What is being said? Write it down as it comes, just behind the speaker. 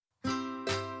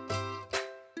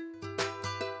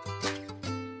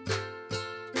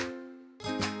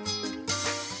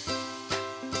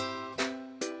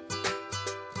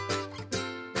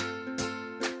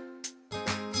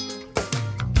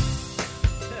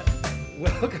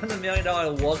Welcome to $1 Million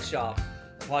Workshop,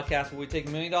 a podcast where we take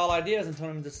 $1 million ideas and turn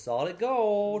them into solid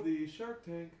gold. The Shark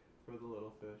Tank for the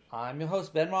little fish. I'm your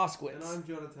host, Ben Moskowitz. And I'm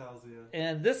Jonah Talzia.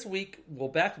 And this week, we're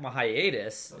back from a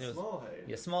hiatus. Small hiatus.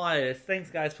 Yeah, small hiatus. Thanks,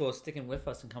 guys, for sticking with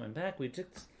us and coming back. We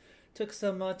took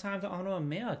some time to honor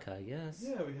America, yes.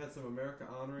 Yeah, we had some America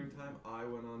honoring time. I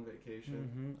went on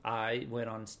vacation. I went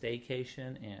on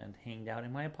staycation and hanged out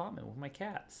in my apartment with my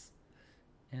cats.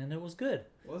 And it was good.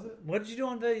 Was it? What did you do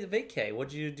on the vacay? What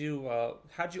did you do?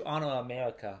 How'd you honor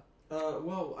America?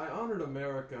 Well, I honored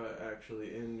America,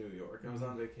 actually, in New York. I was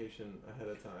on vacation ahead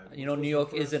of time. You know, New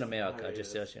York is in America,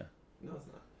 hiatus. just you. No, it's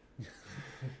not.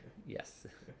 Yes.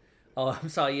 Oh, I'm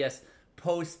sorry, yes.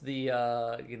 Post the,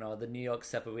 the New York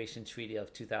Separation Treaty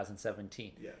of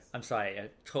 2017. Yes. I'm sorry, I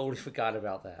totally forgot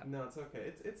about that. No, it's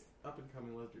okay. It's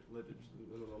up-and-coming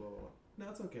No,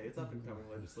 it's okay. It's up-and-coming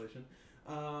legislation.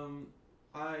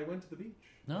 I went to the beach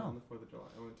on the 4th of July.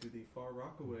 I went to the Far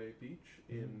Rockaway Beach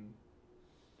in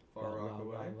Far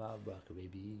Rockaway. Rockaway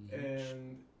Beach.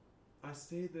 And I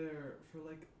stayed there for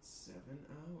like 7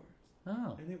 hours.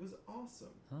 Oh. And it was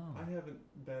awesome. Oh. I haven't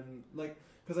been,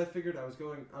 because I figured I was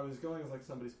going as like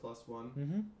somebody's plus one.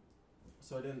 Mm-hmm.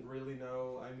 So I didn't really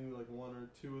know. I knew like one or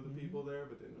two of the people there,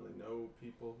 but didn't really know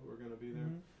people who were going to be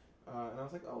there. And I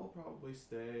was like, we'll probably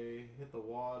stay, hit the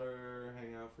water,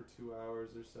 hang out for 2 hours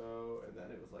or so. And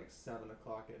then it was like 7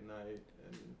 o'clock at night.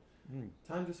 And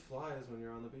time just flies when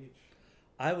you're on the beach.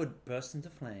 I would burst into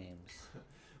flames.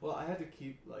 Well, I had to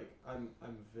keep, I'm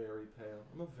very pale.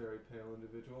 I'm a very pale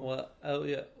individual. Well, oh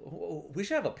yeah. We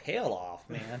should have a pale off,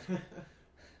 man.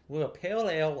 We're a pale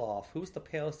ale off. Who's the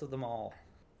palest of them all?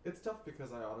 It's tough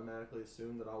because I automatically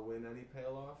assume that I'll win any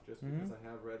pale off just because I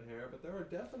have red hair. But there are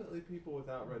definitely people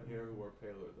without red hair who are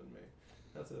paler than me.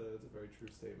 That's a very true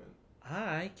statement.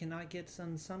 I cannot get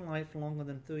sunlight for longer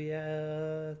than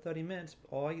 30 minutes,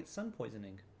 or I get sun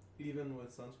poisoning. Even with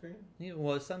sunscreen? Yeah,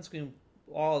 well, sunscreen,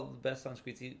 all the best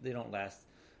sunscreens, they don't last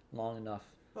long enough.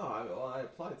 Oh, I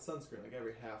applied sunscreen like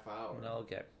every half hour. No,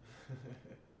 okay.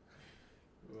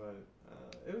 But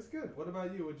it was good. What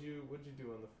about you? What'd you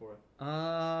do on the 4th?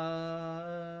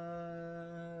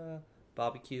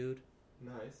 Barbecued.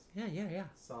 Nice. Yeah.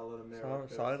 Solid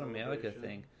America. Solid America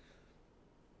thing.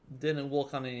 Didn't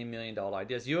work on any $1 million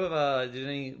ideas. You have did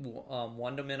any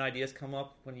Wonderman ideas come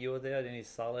up when you were there? Any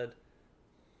solid?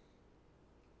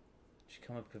 Did you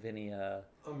come up with any?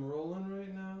 I'm rolling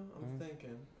right now. I'm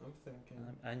thinking.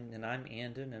 And I'm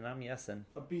Andon, and I'm Yesin.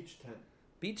 A beach tent.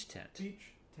 Beach tent.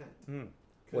 Beach tent.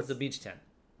 What's a beach tent?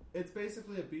 It's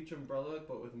basically a beach umbrella,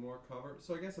 but with more cover.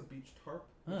 So I guess a beach tarp.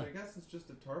 Which I guess it's just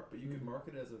a tarp, but you could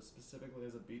market it specifically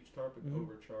as a beach tarp and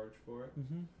overcharge for it.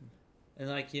 And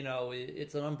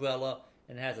it's an umbrella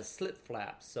and it has a slip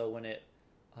flap. So when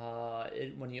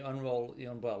when you unroll the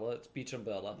umbrella, it's beach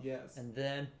umbrella. Yes. And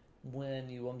then when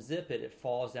you unzip it, it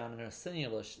falls down in a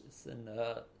cylinder.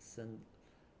 So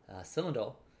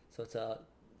it's a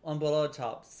umbrella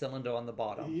top, cylinder on the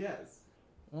bottom. Yes.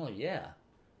 Oh yeah.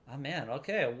 Oh man,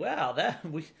 okay, wow,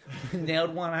 we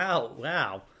nailed one out.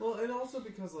 Wow. Well, and also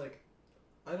because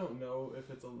I don't know if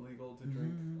it's illegal to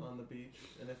drink on the beach,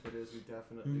 and if it is, we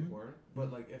definitely weren't.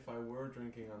 But if I were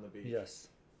drinking on the beach, yes,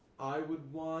 I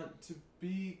would want to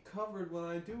be covered when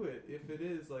I do it if it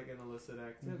is an illicit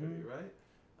activity, right?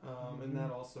 And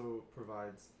that also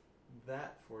provides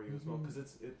that for you as well,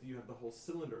 because you have the whole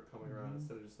cylinder coming around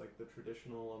instead of just the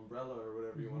traditional umbrella or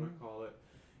whatever you want to call it.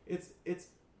 It's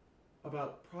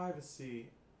about privacy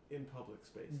in public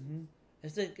spaces.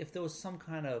 It's like if there was some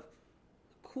kind of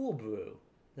cool brew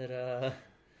that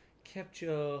kept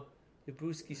your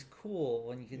brewskis cool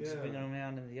when you could just bring them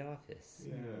around in the office.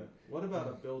 Yeah. What about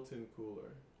a built-in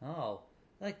cooler? Oh,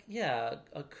 a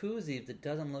koozie that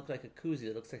doesn't look like a koozie.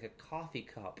 It looks like a coffee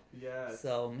cup. Yes.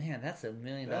 So, man, that's $1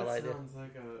 million idea. That sounds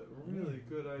like a really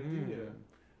good idea.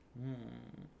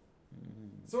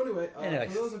 So anyway,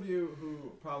 for those of you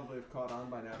who probably have caught on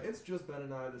by now, it's just Ben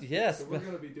and I this week, so we're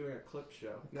going to be doing a clip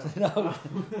show. No.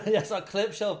 Yes, a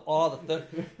clip show of all the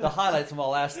highlights from our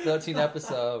last 13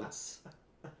 episodes.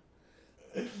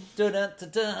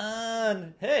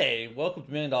 Dun-dun-dun-dun. Hey, welcome to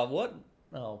 $1 Million. What?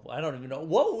 Oh, I don't even know.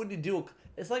 What would you do?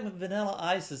 It's like Vanilla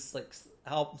Ice's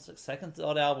second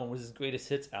third album was his greatest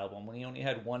hits album when he only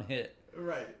had one hit.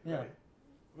 Right. Yeah. Right.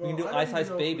 Well, you can do Ice Ice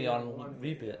Baby on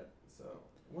repeat. So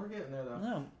we're getting there though.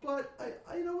 No. But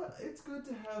I you know what? It's good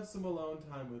to have some alone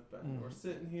time with Ben. We're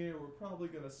sitting here. We're probably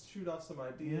gonna shoot off some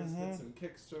ideas, hit some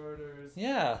Kickstarters.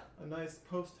 Yeah. A nice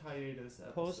post hiatus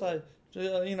episode.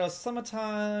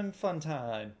 Summertime fun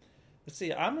time. Let's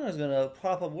see. I'm just gonna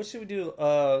pop up. What should we do?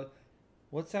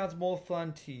 What sounds more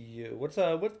fun to you?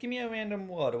 Give me a random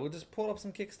word. We'll just pull up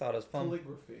some Kickstarters. Fun.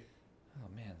 Calligraphy. Oh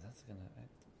man, that's gonna.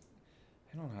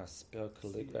 I don't know how to spell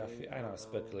calligraphy. I know how to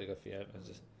spell calligraphy.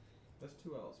 That's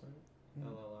 2 L's, right?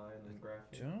 LLI and then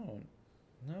graphy.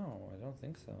 No, I don't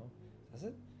think so. Does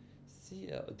it?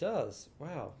 CL. It does.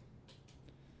 Wow.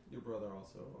 Your brother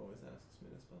also always asks me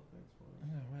to spell things for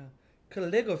him. Oh wow.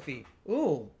 Calligraphy.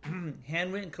 Ooh,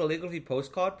 handwritten calligraphy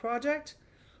postcard project.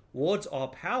 Words are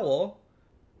power.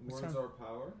 Words are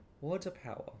power. Words are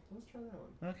power. Let's try that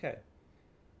one. Okay.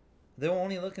 They were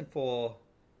only looking for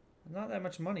not that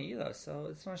much money either, so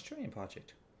it's an Australian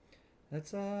project.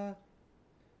 Let's see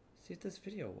if this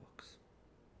video works.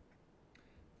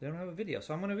 They don't have a video,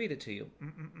 so I'm going to read it to you.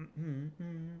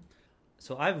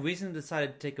 So I've recently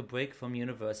decided to take a break from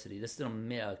university. This is in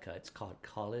America. It's called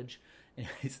college.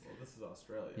 Anyways, well, this is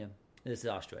Australia. Yeah, this is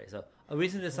Australia. So I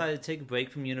recently decided to take a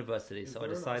break from university. Is so there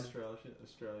I decided an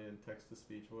Australian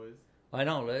text-to-speech voice? I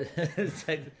don't.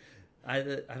 I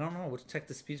don't know which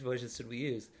text-to-speech version should we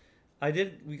use. I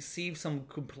did receive some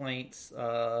complaints.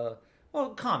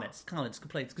 Comments,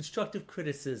 complaints, constructive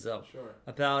criticism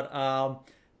about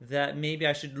that maybe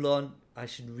I should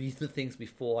read the things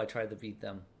before I try to read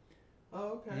them.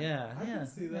 Oh, okay. Yeah, I can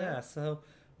see that. Yeah, so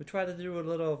we try to do a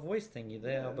little voice thingy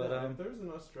there, yeah, but if there's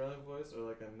an Australian voice or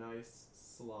like a nice,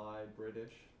 sly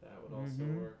British, that would also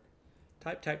work.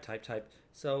 Type.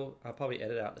 So I'll probably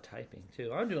edit out the typing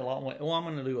too. I'm doing a lot more. Well, I'm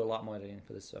going to do a lot more editing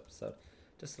for this episode,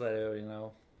 just to let everybody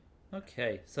know.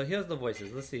 Okay, so here's the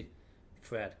voices. Let's see,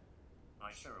 Fred.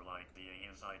 I sure like being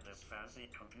inside this fancy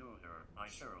computer. I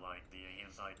sure like being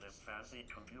inside this fancy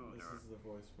computer. This is the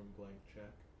voice from Blank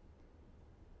Check.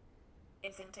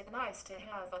 Isn't it nice to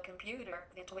have a computer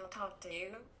that will talk to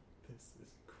you? This is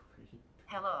creepy.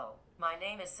 Hello, my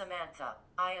name is Samantha.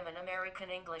 I am an American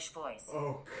English voice.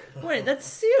 Oh, God. Wait, that's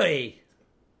Siri.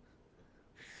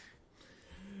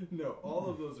 No, all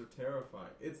of those are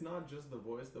terrifying. It's not just the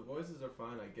voice. The voices are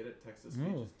fine. I get it.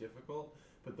 Text-to-speech is difficult.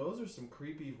 But those are some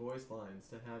creepy voice lines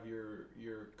to have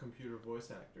your computer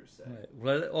voice actors say.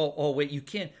 Right. Wait, you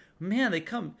can't. Man, they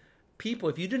come. People,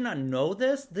 if you did not know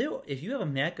this, if you have a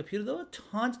Mac computer, there are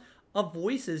tons of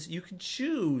voices you can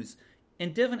choose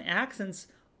in different accents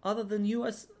other than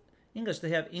U.S. English. They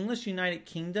have English United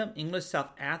Kingdom, English South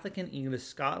African, English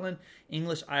Scotland,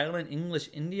 English Ireland, English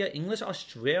India, English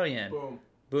Australian. Boom.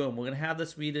 We're going to have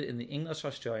this read it in the English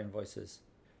Australian voices.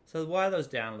 So while those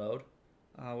download,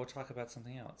 we'll talk about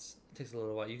something else. It takes a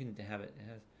little while. You can have it. It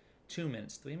has 2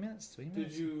 minutes, 3 minutes, 3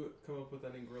 minutes. Did you come up with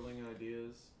any grilling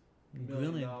ideas? $1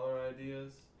 million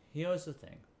ideas? Here's the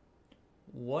thing.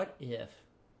 What if...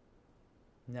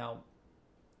 Now,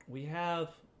 we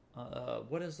have...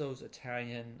 what is those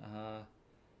Italian...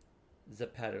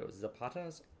 Zappatos?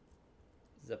 Zappatas?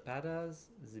 Zappatas?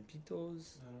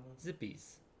 Zippitos?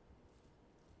 Zippies.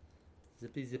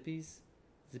 Zippies?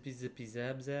 Zippy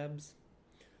zabs.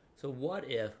 So what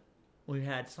if we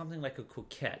had something like a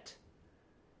croquette,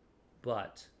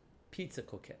 but pizza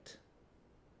croquette?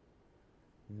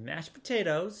 Mashed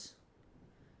potatoes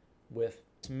with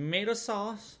tomato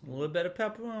sauce, a little bit of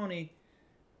pepperoni,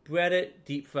 breaded,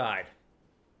 deep fried.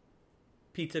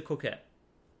 Pizza croquette.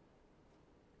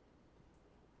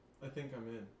 I think I'm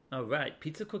in. All right,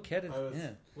 pizza croquette is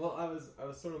Well, I was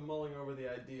sort of mulling over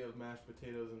the idea of mashed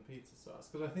potatoes and pizza sauce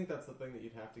because I think that's the thing that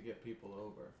you'd have to get people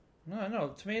over.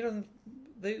 No, tomatoes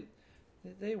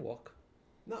they work.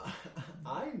 No,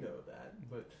 I know that,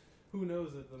 but who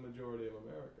knows if the majority of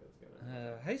America is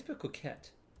gonna. How do you spell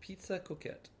croquette? Pizza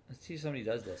croquette. Let's see if somebody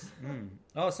does this.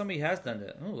 Oh, somebody has done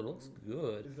that. Oh, it looks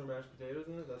good. Is there mashed potatoes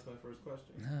in it? That's my first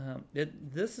question.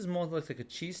 This is more like a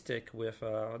cheese stick with you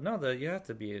have to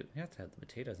have the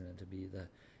potatoes in it to be the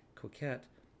croquette.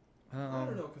 I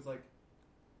don't know because like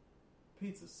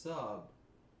pizza sub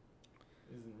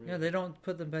isn't really. Yeah, they don't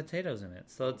put the potatoes in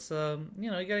it, so it's you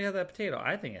gotta have that potato.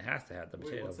 I think it has to have the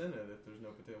potato. What's in it if there's no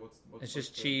potato? What's it's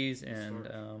just cheese and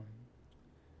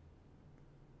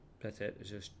that's it.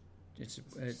 It's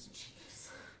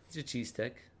a cheese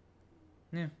stick.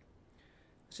 Yeah.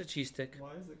 It's a cheese stick.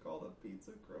 Why is it called a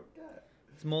pizza croquette?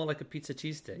 It's more like a pizza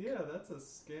cheese stick. Yeah, that's a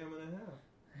scam and a half.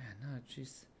 Yeah, no,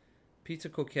 cheese. Pizza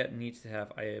croquette needs to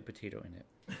have a potato in it.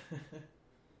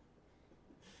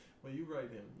 Well, you write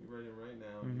him. You write him right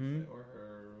now, and you say, or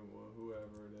her, or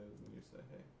whoever it is, and you say,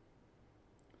 hey.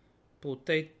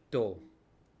 Potato.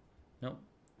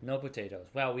 No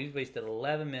potatoes. Wow, we've wasted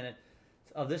 11 minutes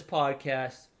of this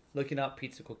podcast looking up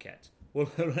pizza croquette. Well,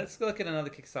 let's look at another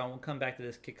Kickstarter. We'll come back to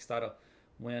this Kickstarter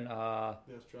when the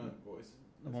Australian voice.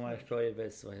 When my Australian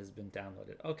voice has been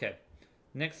downloaded. Okay,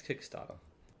 next Kickstarter.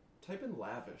 Type in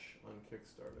lavish on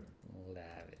Kickstarter.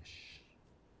 Lavish.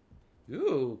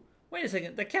 Ooh, wait a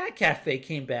second. The Cat Cafe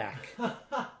came back.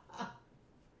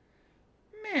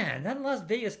 Man, Man, that Las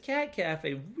Vegas Cat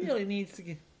Cafe really needs to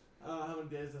get... How many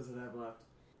days does it have left?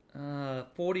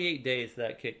 48 days,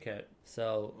 that Kit Kat.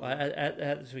 So, at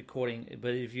this recording,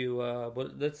 but if you,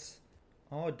 but let's...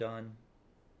 All done.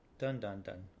 Done.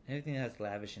 Anything that has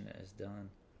lavish in it is done.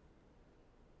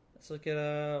 Let's look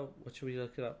at, what should we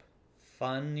look it up?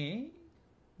 Funny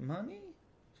money?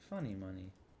 Funny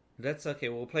money. Okay,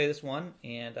 we'll play this one,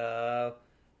 and,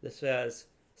 this has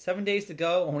 7 days to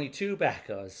go, only 2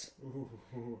 backers. Ooh,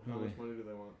 how much money do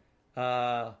they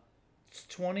want? It's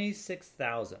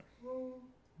 26,000.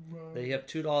 They have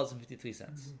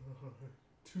 $2.53.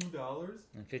 $2?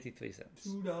 And 53 cents.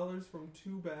 $2 from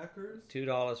 2 backers?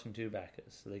 $2 from 2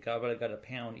 backers. So they got a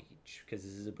pound each, because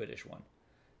this is a British one.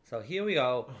 So here we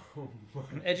go. Oh my.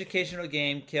 An educational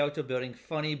game, character building,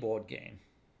 funny board game.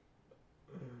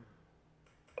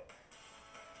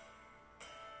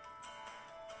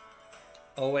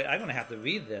 Oh wait, I'm gonna have to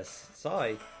read this.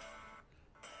 Sorry.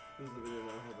 Does the video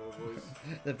not have a voice?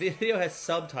 The video has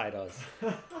subtitles.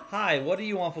 Hi, what do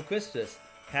you want for Christmas?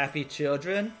 Happy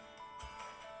children?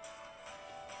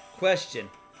 Question.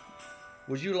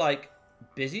 Would you like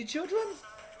busy children?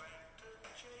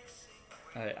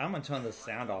 Alright, I'm gonna turn the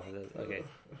sound off of this. Okay.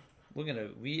 We're gonna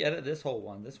re-edit this whole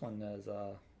one. This one is,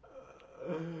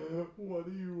 What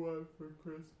do you want for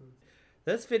Christmas?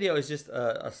 This video is just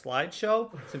a slideshow.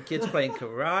 Some kids playing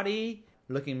karate,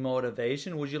 looking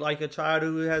motivation. Would you like a child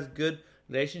who has good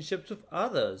relationships with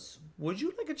others? Would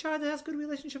you like a child that has good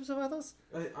relationships with others?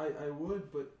 I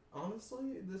would, but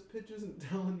honestly, this pitch isn't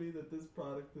telling me that this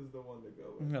product is the one to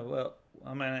go with. No, well,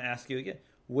 I'm going to ask you again.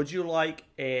 Would you like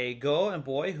a girl and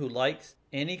boy who likes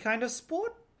any kind of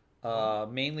sport?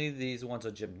 Mainly these ones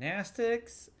are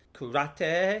gymnastics,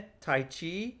 karate, tai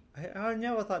chi. I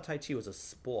never thought tai chi was a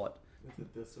sport. It's a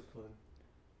discipline.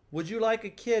 Would you like a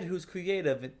kid who's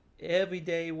creative in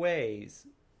everyday ways?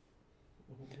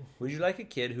 Would you like a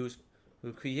kid who's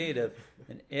creative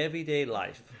in everyday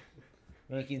life?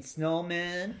 Making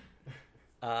snowmen,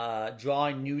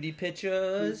 drawing nudie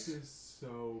pictures. This is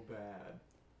so bad.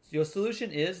 Your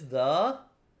solution is the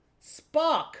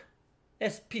Spark.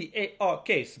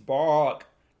 S-P-A-R-K, Spark.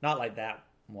 Not like that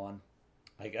one.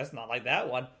 I guess not like that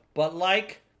one, but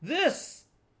like this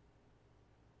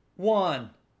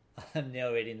one. I'm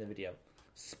narrating the video.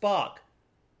 Spark.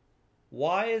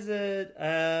 Why is it,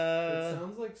 It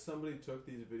sounds like somebody took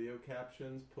these video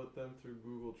captions, put them through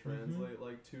Google Translate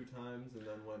like 2 times, and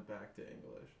then went back to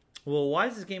English. Well, why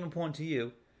is this game important to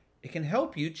you? It can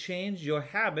help you change your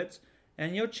habits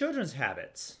and your children's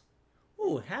habits.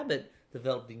 Ooh, habit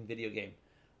developing video game.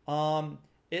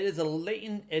 It is a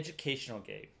latent educational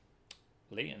game.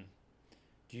 Latent.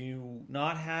 Do you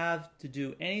not have to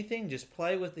do anything? Just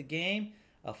play with the game.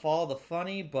 Follow the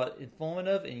funny but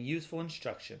informative and useful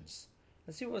instructions.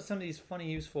 Let's see what some of these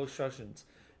funny, useful instructions.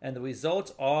 And the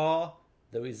results are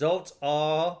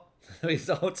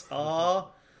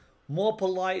more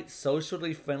polite,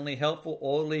 socially friendly, helpful,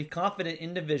 orderly, confident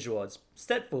individuals.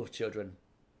 Step with children.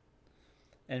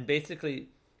 And basically,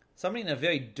 somebody in a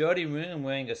very dirty room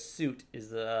wearing a suit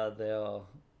is their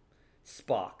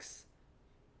Sparks.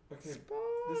 Okay,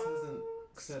 this hasn't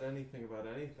said anything about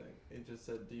anything. It just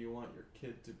said, do you want your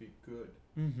kid to be good?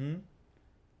 Mm-hmm.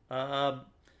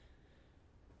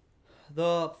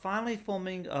 The final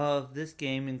forming of this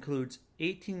game includes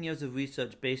 18 years of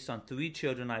research based on 3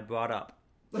 children I brought up.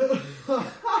 That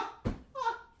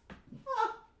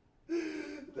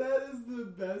is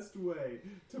the best way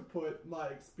to put my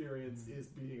experience is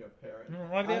being a parent.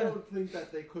 I don't think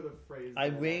that they could have phrased I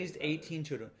that raised better. 18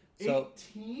 children. So,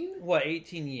 18? What,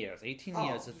 18 years? 18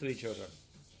 years of 3 children.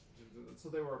 So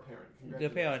they were a parent. The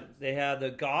parent, they have the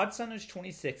godson is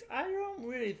 26. I don't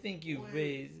really think you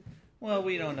raised... Well,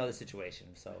 we don't know the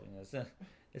situation. So,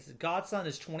 this godson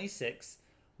is 26.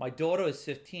 My daughter is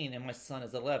 15 and my son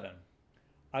is 11.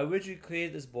 I originally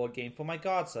created this board game for my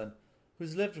godson,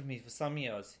 who's lived with me for some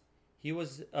years. He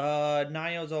was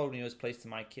 9 years old when he was placed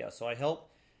in my care, so I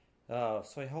help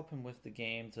him with the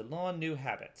game to learn new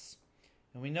habits.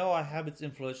 And we know our habits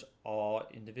influence our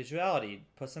individuality,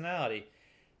 personality.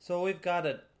 So we've got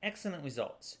an excellent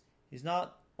results. He's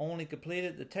not only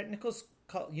completed the technical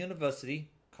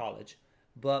college,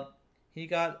 but he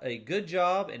got a good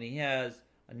job and he has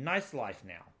a nice life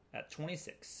now at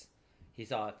 26.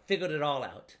 He's figured it all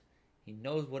out. He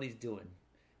knows what he's doing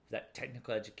with that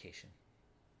technical education.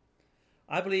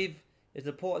 I believe it's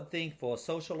an important thing for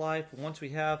social life. Once we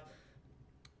have,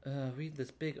 read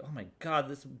this big, oh my God,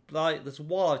 this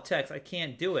wall of text. I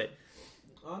can't do it.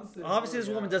 Honestly, obviously, this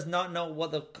woman does not know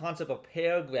what the concept of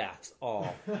paragraphs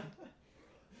are.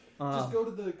 Just go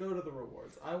to the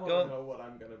rewards. I want to know what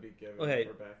I'm going to be given for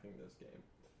backing this game.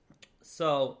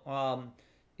 So,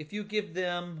 if you give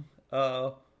them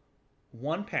 £1,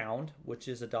 which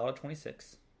is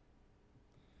 $1.26,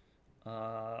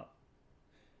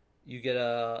 you get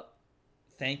a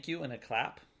thank you and a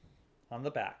clap on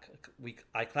the back.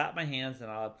 I clap my hands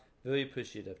and I'm very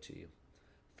appreciative to you.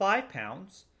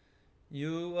 £5,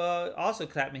 you also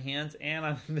clap my hands and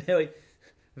I'm very,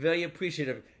 very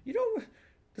appreciative. You don't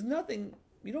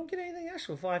get anything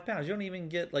extra for £5. You don't even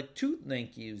get like 2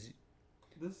 thank yous.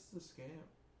 This is a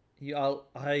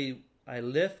scam. I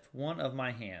lift one of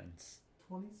my hands.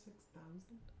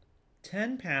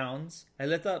 26,000. £10, I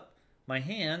lift up my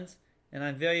hands and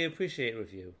I'm very appreciative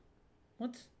of you.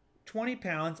 What?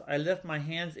 £20, I lift my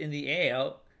hands in the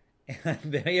air and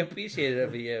I'm very appreciative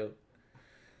of you.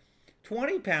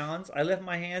 £20, I lift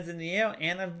my hands in the air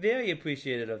and I'm very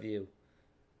appreciative of you.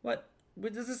 What?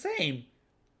 It's the same.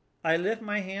 I lift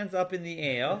my hands up in the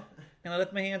air and I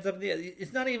lift my hands up in the air.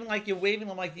 It's not even like you're waving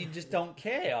them like you just don't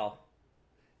care.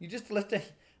 You just lift a...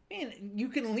 Man, you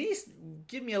can at least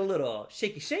give me a little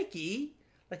shaky,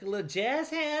 like a little jazz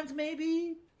hands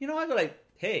maybe. You know, I go like,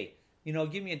 hey,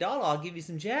 give me $1, I'll give you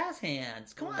some jazz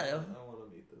hands. Come on. I want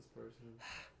to meet this person.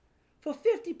 For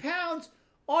 £50,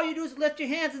 all you do is lift your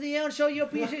hands in the air and show your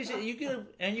appreciation. You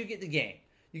get the game.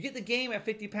 You get the game at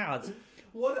 £50.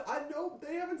 What? I know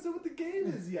they haven't said what the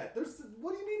game is yet.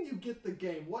 What do you mean you get the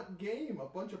game? What game? A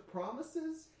bunch of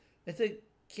promises? It's a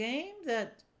game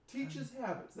that teaches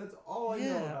habits. That's all I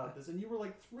know about this. And you were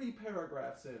like 3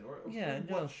 paragraphs in, or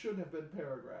what should have been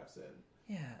paragraphs in.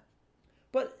 Yeah,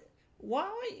 but why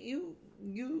you?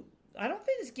 I don't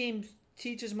think this game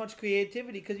teaches much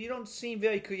creativity because you don't seem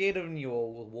very creative in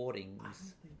your awardings. I don't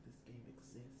think this game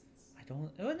exists. I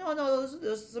don't. Oh, no.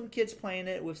 There's some kids playing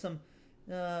it with some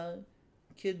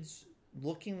kids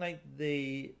looking like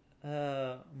they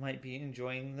might be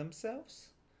enjoying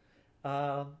themselves.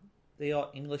 They are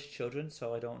English children,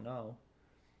 so I don't know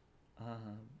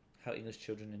how English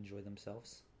children enjoy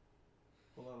themselves.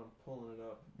 Hold on, I'm pulling it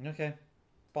up. Okay.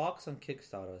 Box on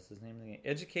Kickstarter is the name of the game.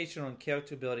 Educational and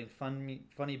character building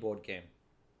funny board game.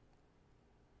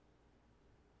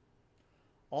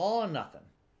 All or nothing.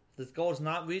 If this goal is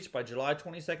not reached by July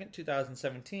 22nd,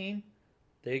 2017,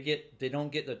 they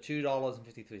don't get the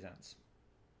 $2.53.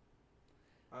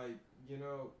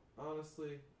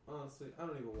 Honestly, I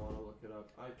don't even want to look it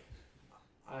up.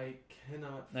 I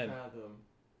cannot fathom.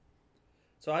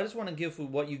 So I just want to give for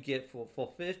what you get for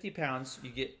 £50.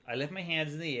 You get I lift my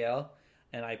hands in the air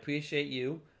and I appreciate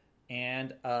you,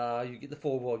 and you get the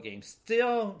 4 board games.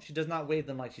 Still, she does not wave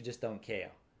them like she just don't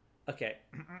care. Okay.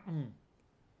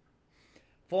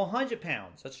 For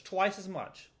 £100, that's twice as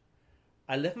much.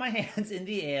 I lift my hands in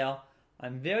the air.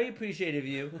 I'm very appreciative of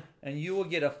you, and you will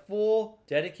get a full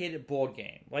dedicated board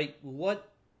game. Like what?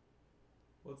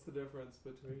 What's the difference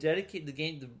between dedicate the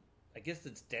game? I guess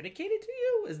it's dedicated to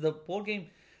you. Is the board game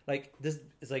like this?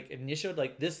 Is like initial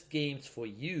like this game's for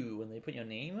you, and they put your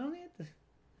name on it.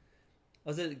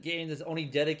 Or is it a game that's only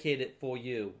dedicated for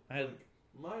you? My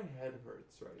head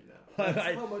hurts right now.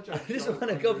 That's how much I just don't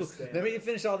want to go. understand. Let me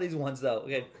finish all these ones though.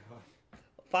 Okay,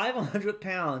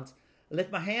 £500. I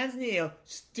lift my hands in the air.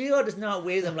 Still does not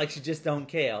wave them like she just don't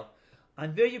care.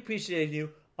 I'm very appreciative of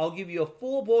you. I'll give you a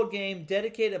full board game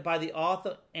dedicated by the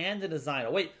author and the designer.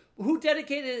 Wait, who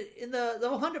dedicated it in the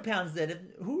 £100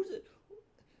 then? Who's it?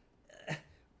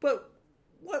 But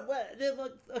what?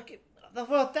 Okay, for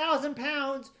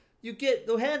 £1,000, you get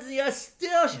the hands in the air.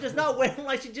 Still, she does not wave them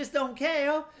like she just don't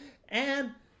care,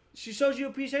 and she shows you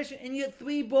appreciation. And you get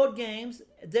 3 board games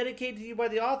dedicated to you by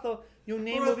the author. Your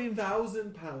name will be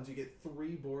 £1,000. You get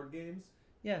 3 board games.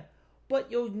 Yeah.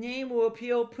 But your name will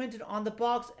appear printed on the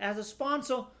box as a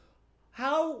sponsor.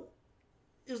 How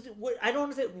is it? I don't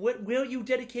understand. Where are you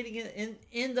dedicating it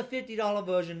in the $50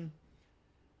 version,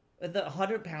 the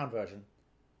 £100 version?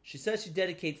 She says she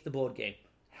dedicates the board game.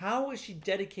 How is she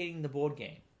dedicating the board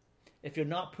game if you're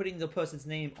not putting the person's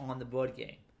name on the board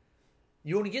game?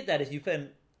 You only get that if you spend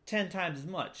 10 times as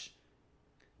much.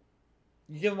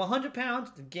 You give them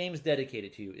 £100, the game is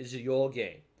dedicated to you. It's your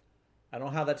game. I don't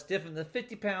know how that's different than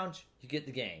 £50. You get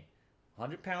the game.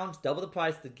 £100, double the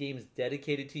price. The game is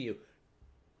dedicated to you.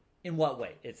 In what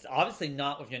way? It's obviously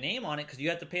not with your name on it because you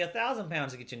have to pay £1,000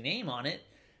 to get your name on it.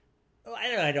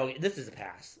 I don't. This is a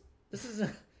pass.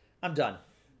 I'm done.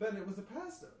 Ben, it was a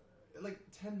pass like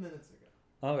 10 minutes ago.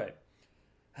 All right.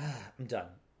 I'm done.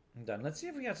 Let's see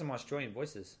if we got some Australian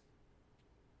voices.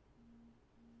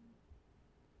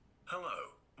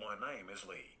 Hello, my name is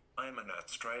Lee. I am an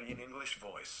Australian English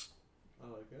voice. I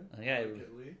like it. Okay. I like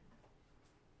it, Lee.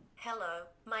 Hello,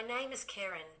 my name is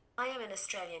Karen. I am an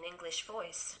Australian English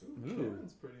voice. Ooh,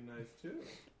 Karen's pretty nice. nice too.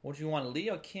 Would you want Lee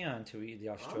or Karen to read the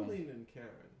I'm Australian? leaning Karen.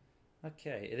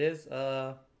 Okay, it is.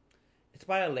 It's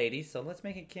by a lady, so let's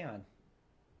make it Karen.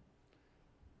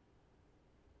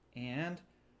 And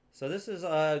so this is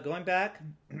going back.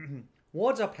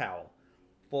 Words are power.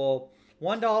 For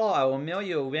 $1, I will mail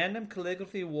you a random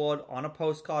calligraphy word on a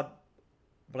postcard,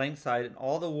 blank side, and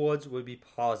all the words will be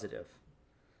positive.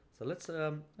 So let's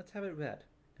have it read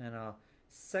in a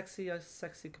sexy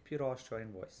computer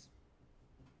Australian voice.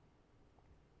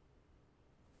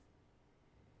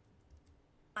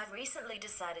 I recently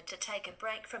decided to take a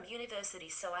break from university,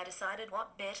 so I decided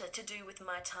what better to do with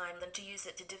my time than to use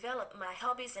it to develop my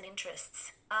hobbies and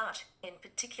interests. Art, in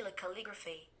particular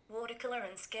calligraphy, watercolor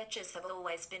and sketches have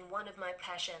always been one of my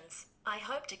passions. I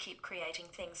hope to keep creating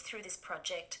things through this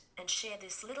project and share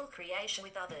this little creation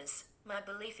with others. My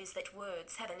belief is that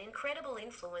words have an incredible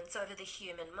influence over the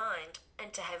human mind,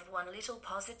 and to have one little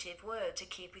positive word to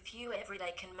keep with you every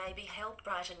day can maybe help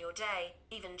brighten your day,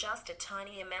 even just a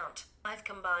tiny amount. I've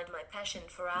combined my passion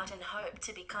for art and hope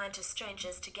to be kind to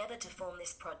strangers together to form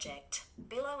this project.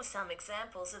 Below are some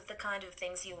examples of the kind of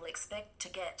things you'll expect to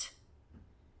get.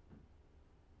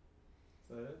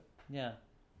 Is that it? Yeah,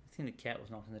 I think the cat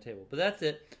was knocking the table, but that's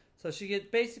it. So she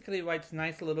basically writes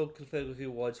nice little calligraphy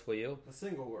words for you. A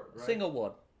single word, right? Single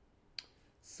word.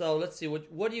 So let's see,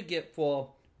 what do you get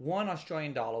for $1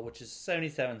 Australian, which is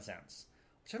 77 cents?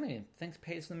 Which I don't even think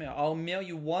pays in the mail. I'll mail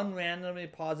you one randomly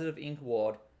positive ink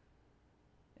word,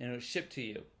 and it'll ship to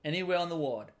you anywhere on the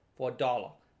world for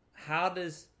 $1.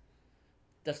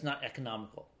 That's not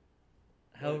economical.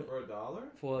 For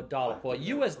 $1? For $1. For a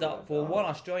US dollar, for $1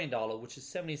 Australian, which is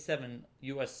 77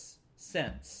 US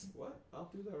cents. What? I'll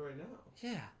do that right now.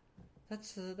 Yeah,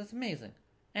 that's amazing.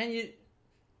 And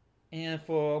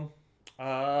for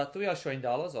 $3 Australian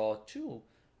or $2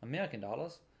 American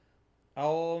dollars,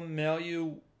 I'll mail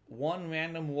you one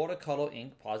random watercolor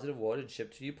ink positive word and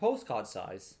ship to you postcard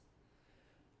size.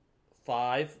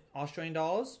 $5 Australian,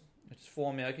 which is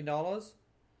 $4 American dollars.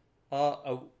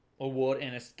 A word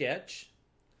and a sketch.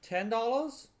 $10,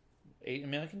 $8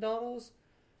 American dollars.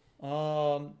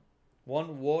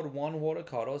 One word, one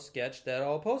watercolor sketch that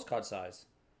are postcard size.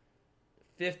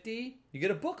 $50, you get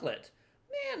a booklet.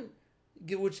 Man,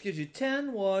 which gives you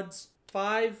 10 words,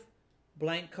 5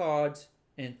 blank cards,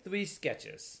 and 3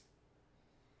 sketches.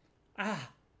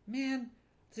 Man.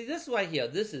 See, this is right here.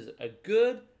 This is a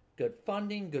good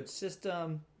funding, good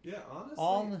system. Yeah,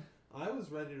 honestly, I was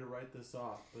ready to write this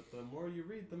off, but the more you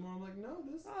read, the more I'm like, no,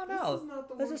 this is not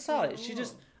the This worst is solid. thing She in the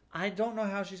just, world. I don't know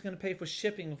how she's going to pay for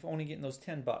shipping for only getting those $10.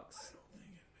 I don't think it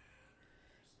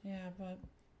Yeah, but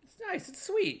it's nice. It's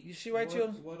sweet. She writes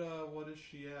matters. you. What is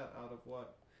she at out of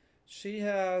what? She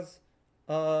has,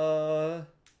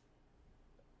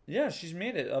 she's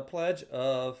made it a pledge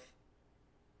of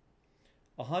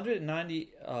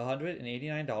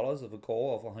 $189 of a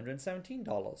goal of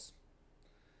 $117.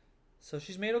 So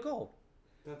she's made a goal.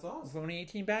 That's For awesome. only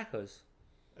 18 backers.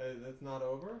 That's not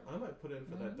over? I might put in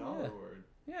for that dollar word.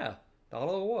 Yeah,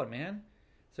 dollar award, man.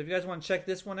 So if you guys want to check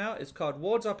this one out, it's called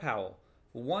Words Are Power.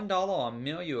 For $1, I'll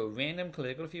mail you a random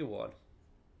calligraphy award.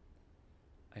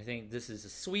 I think this is a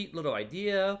sweet little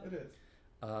idea. It is.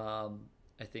 I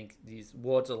think these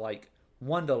words are like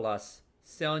wanderlust,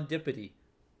 serendipity,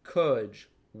 courage,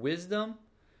 wisdom.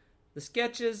 The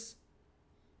sketches,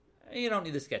 you don't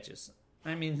need the sketches.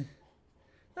 I mean,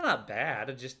 they're not bad.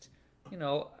 It's just,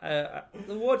 the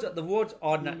words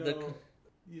are not.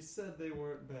 You said they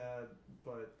weren't bad,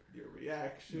 but your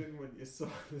reaction when you saw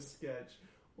the sketch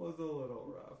was a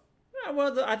little rough. Yeah,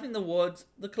 well, I think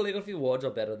the calligraphy words are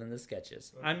better than the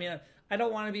sketches. Okay. I mean, I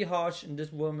don't want to be harsh in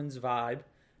this woman's vibe,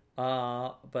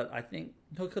 but I think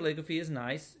her calligraphy is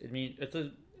nice. I mean, it's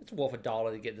worth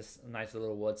 $1 to get this nice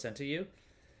little word sent to you.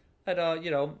 But,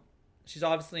 she's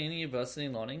obviously in university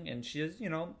learning, and she is,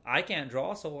 I can't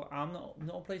draw, so I'm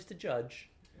no place to judge.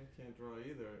 I can't draw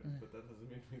either, but that doesn't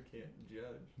mean we can't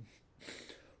judge.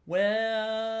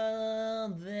 Well,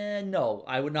 then, no,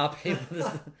 I would not pay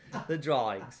for the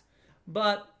drawings.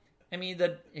 But, I mean,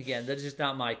 that's just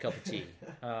not my cup of tea,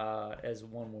 as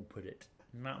one would put it.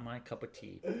 Not my cup of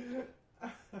tea.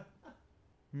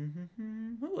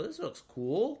 Oh, this looks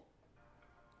cool.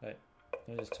 Right,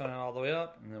 let me just turn it all the way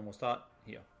up, and then we'll start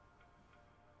here.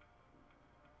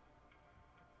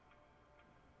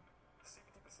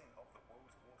 70% of the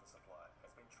world's water supply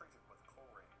has been treated with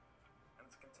chlorine, and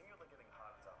it's continually getting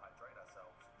harder to hydrate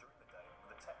ourselves during the day when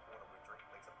the tap water we drink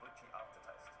leaves a bleachy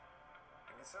aftertaste.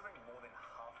 And considering more than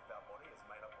half of our body is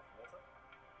made up of water,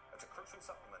 it's a crucial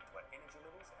supplement to our energy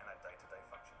levels and our day-to-day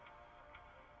functioning.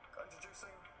 Introducing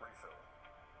Refill,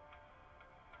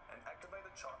 an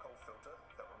activated charcoal filter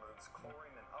that removes removes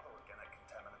chlorine and other organic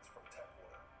contaminants from tap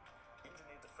water.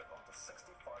 Engineered to fit onto 65% of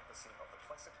the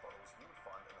plastic bottles you would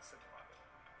find in a supermarket.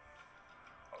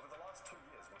 Over the last 2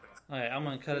 years, we've been... All right, I'm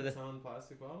gonna cut it. Fits on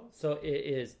plastic bottles? So it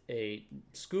is a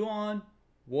screw-on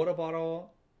water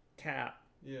bottle tap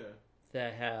Yeah.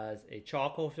 that has a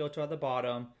charcoal filter at the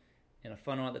bottom and a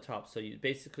funnel at the top. So you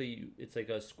basically, it's like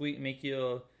a make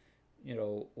your,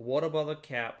 water bottle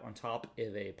cap on top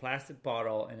of a plastic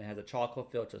bottle, and it has a charcoal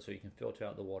filter so you can filter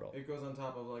out the water. It goes on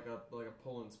top of like a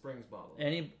Poland Springs bottle.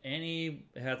 It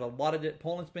has a lot of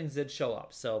Poland Springs did show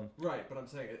up, so Right, but I'm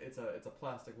saying it's a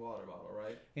plastic water bottle,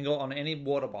 right? you can go on any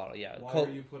water bottle. Yeah. Why are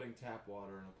you putting tap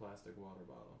water in a plastic water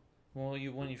bottle? Well,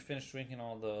 when you finish drinking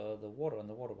all the water in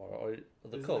the water bottle or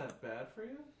the Isn't Coke. that bad for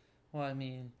you? Well, I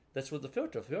mean, that's what the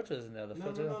filter is in there. The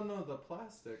filter. No, the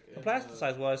plastic. The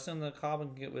plasticides. Well, I assume the carbon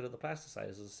can get rid of the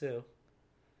plasticizers too.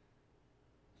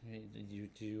 You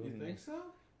think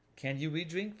so? Can you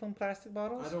re-drink from plastic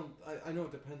bottles? I know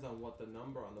it depends on what the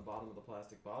number on the bottom of the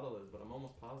plastic bottle is, but I'm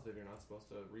almost positive you're not supposed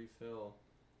to refill,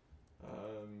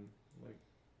 like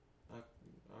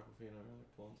Aquafina or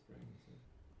like Poland Springs.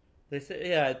 They say,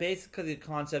 yeah. Basically, the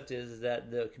concept is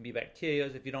that there can be bacteria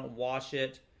if you don't wash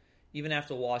it. Even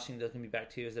after washing, there can be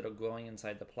bacteria that are growing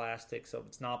inside the plastic. So if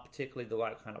it's not particularly the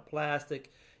right kind of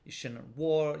plastic, you shouldn't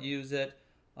use it.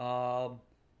 Plastic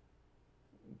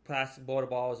water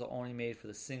bottles are only made for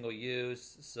the single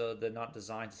use, so they're not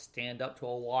designed to stand up to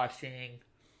a washing.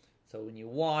 So when you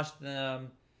wash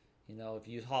them, if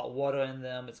you use hot water in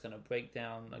them, it's going to break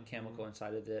down a chemical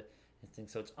inside of it and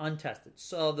things. So it's untested.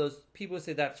 So those people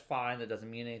say that's fine, that doesn't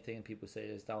mean anything, and people say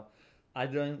it's no. I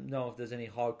don't know if there's any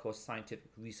hardcore scientific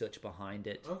research behind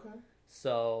it. Okay.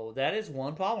 So that is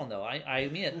one problem, though. I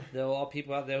admit there are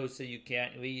people out there who say you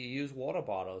can't reuse water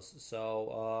bottles.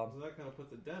 So that kind of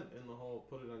puts a dent in the whole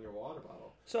put it on your water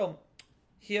bottle. So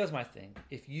here's my thing: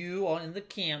 if you are in the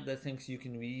camp that thinks you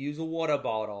can reuse a water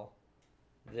bottle,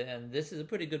 then this is a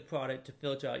pretty good product to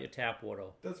filter out your tap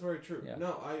water. That's very true. Yeah.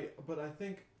 No, but I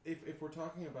think if we're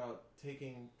talking about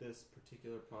taking this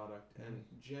particular product and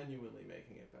genuinely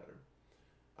making it better,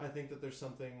 I think that there's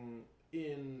something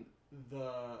in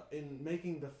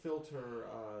making the filter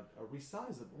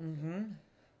resizable,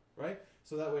 right?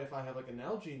 So that way, if I have like a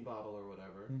Nalgene bottle or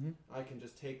whatever, I can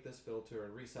just take this filter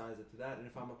and resize it to that. And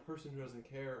if I'm a person who doesn't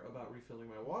care about refilling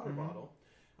my water bottle,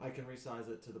 I can resize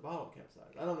it to the bottle cap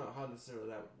size. I don't know how necessarily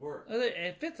that would work.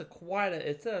 It fits it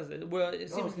says, well, it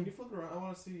seems... can you flip it around? I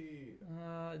want to see...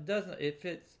 it doesn't. It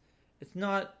fits...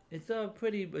 It's a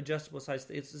pretty adjustable size.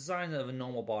 It's designed of a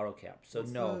normal bottle cap. So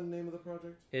What's no. the name of the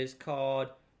project? It's called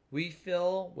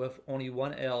Refill with only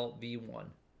one L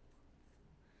V1.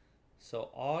 So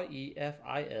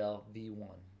REFIL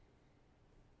V1.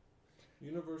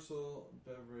 Universal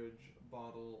Beverage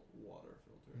Bottle Water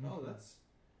Filter. Oh, that's...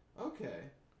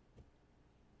 Okay.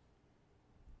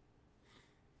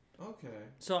 Okay.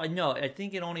 So I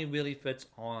think it only really fits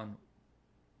on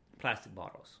plastic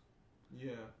bottles.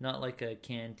 Yeah. Not like a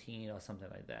canteen or something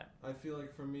like that. I feel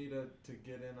like for me to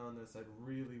get in on this, I'd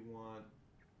really want...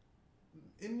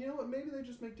 And you know what? Maybe they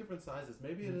just make different sizes.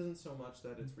 Maybe it isn't so much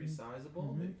that it's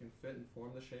resizable, that you can fit and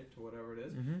form the shape to whatever it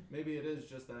is. Maybe it is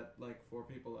just that, like, for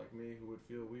people like me who would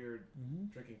feel weird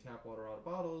drinking tap water out of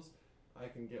bottles, I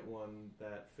can get one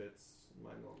that fits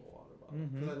my normal water bottle.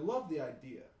 Because I love the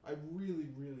idea. I really,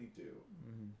 really do.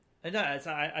 No,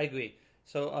 I agree.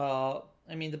 So,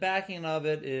 the backing of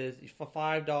it is for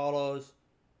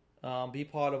 $5. Be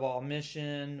part of our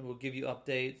mission. We'll give you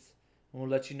updates, and we'll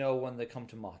let you know when they come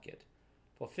to market.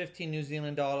 For 15 New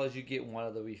Zealand dollars, you get one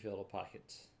of the refiller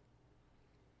pockets.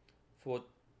 For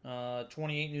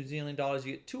 28 New Zealand dollars,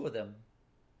 you get two of them.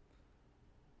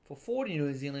 For 40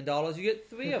 New Zealand dollars, you get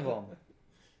three of them.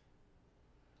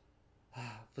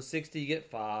 For 60, you get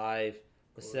 5.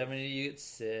 For 70, you get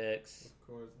 6. Of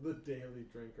course, the daily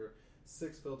drinker.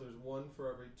 6 filters, one for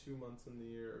every 2 months in the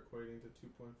year, equating to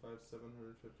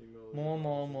 2.5750 milliliters.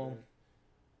 More.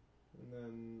 And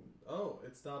then,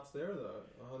 it stops there though.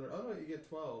 100. Oh no, you get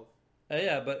 12.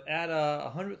 Yeah, but at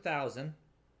 100,000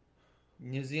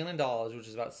 New Zealand dollars, which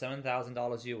is about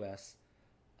 $7,000 US.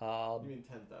 You mean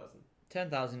 10,000?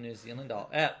 10,000 New Zealand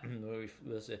dollars.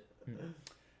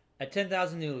 At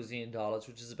 10,000 New Zealand dollars,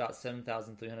 which is about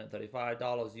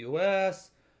 $7,335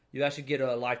 US, you actually get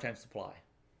a lifetime supply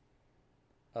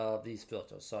of these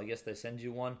filters. So I guess they send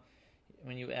you one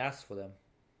when you ask for them.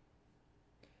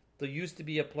 There used to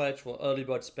be a pledge for early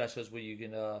bird specials where you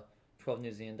get 12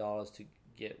 New Zealand dollars to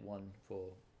get one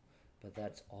but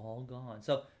that's all gone.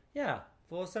 So yeah,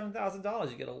 for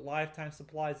 $7,000 you get a lifetime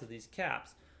supplies of these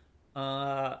caps.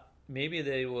 Maybe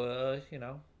they were,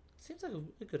 seems like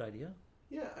a good idea.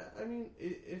 Yeah, I mean,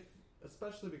 if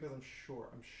especially because I'm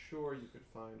sure you could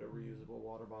find a reusable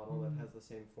water bottle that has the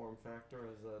same form factor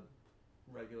as a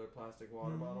regular plastic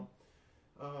water bottle.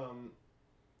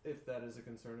 If that is a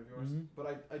concern of yours.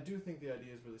 But I do think the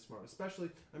idea is really smart. Especially,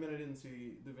 I mean, I didn't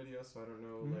see the video, so I don't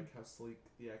know like how sleek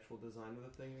the actual design of the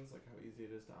thing is, like how easy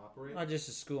it is to operate. Just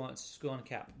a screw on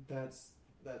cap.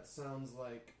 That sounds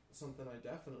like something I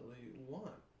definitely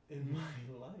want in my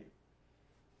life.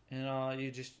 And you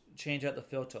just change out the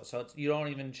filter. So you don't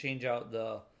even change out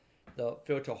the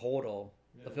filter holder.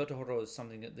 Yeah. The filter holder is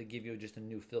something that they give you just a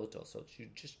new filter. So you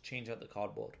just change out the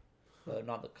cardboard.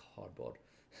 Not the cardboard.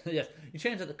 Yes, you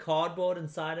change out the cardboard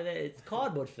inside of it. It's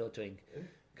cardboard filtering.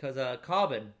 Because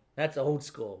carbon, that's old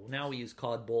school. Now we use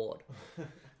cardboard.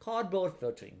 Cardboard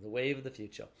filtering, the wave of the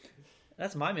future.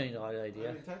 That's my $1 million idea.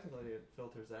 I mean, technically it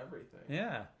filters everything.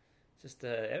 Yeah. Just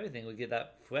everything. We get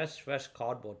that fresh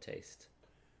cardboard taste.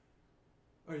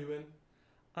 Are you in?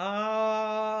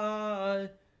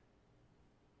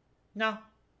 No.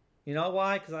 You know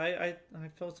why? Because I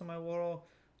filter my water.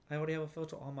 I already have a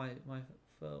filter on my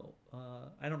phone.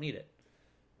 I don't need it.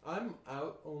 I'm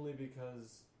out only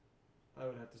because I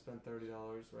would have to spend $30,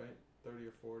 right? 30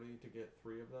 or 40 to get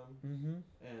 3 of them.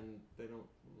 And they don't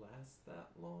last that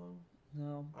long.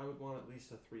 No. I would want at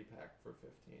least a 3-pack for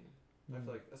 15. I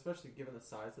feel like, especially given the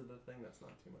size of the thing, that's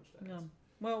not too much to ask. No.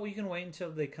 Well, you can wait until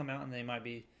they come out and they might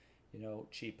be,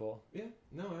 cheaper. Yeah,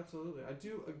 no, absolutely. I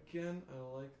do, again, I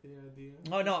like the idea.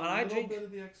 Oh, no, and I drink... A little bit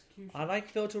of the execution. I like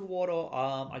filtered water.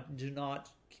 I do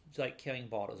not like carrying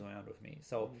bottles around with me.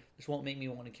 So this won't make me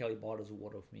want to carry bottles of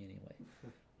water with me anyway.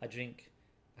 I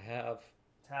have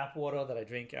tap water that I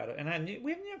drink out of, and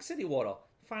we have New York City water.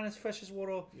 Finest, freshest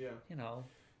water. Yeah.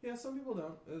 Yeah, some people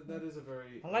don't. That is a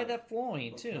very... I like that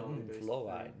fluorine, too.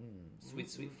 Fluoride. Sweet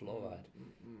fluoride.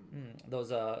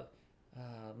 Those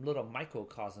little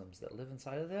microcosms that live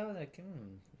inside of there. Like,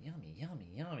 yummy.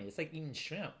 It's like eating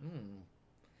shrimp.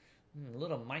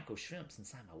 Little micro shrimps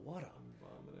inside my water. I'm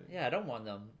vomiting. Yeah, I don't want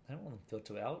them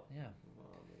filtered out. Yeah.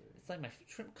 Vomiting. It's like my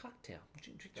shrimp cocktail. That's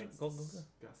go.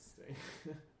 Disgusting.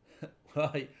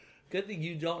 Well, good thing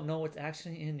you don't know what's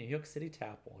actually in New York City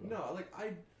tap water. No, like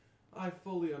I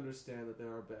fully understand that there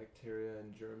are bacteria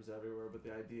and germs everywhere, but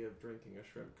the idea of drinking a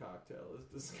shrimp cocktail is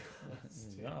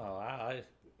disgusting. No,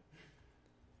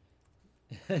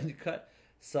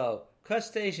 So,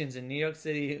 crustaceans in New York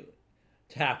City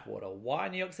tap water. Why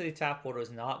New York City tap water is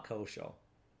not kosher?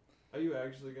 Are you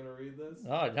actually going to read this?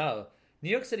 Oh, no. New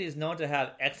York City is known to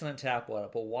have excellent tap water,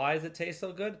 but why does it taste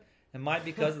so good? It might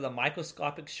be because of the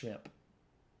microscopic shrimp.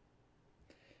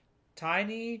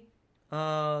 Tiny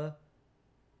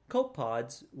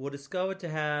copepods were discovered to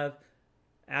have,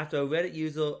 after a Reddit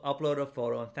user uploaded a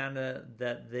photo and found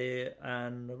that they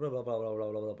and blah blah blah blah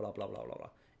blah blah blah blah blah blah.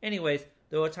 Anyways,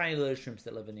 there were tiny little shrimps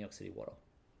that live in New York City water.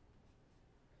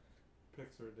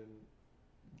 Pixar didn't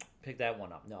pick that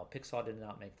one up. No, Pixar did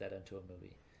not make that into a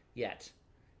movie yet.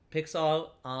 Pixar,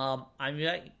 I'm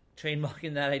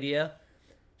trademarking that idea.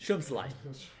 Shrimp's Life.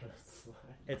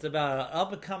 It's about an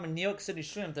up-and-coming New York City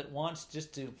shrimp that wants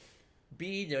just to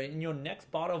be there in your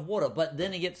next bottle of water, but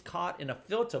then he gets caught in a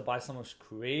filter by some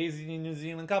crazy New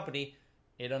Zealand company,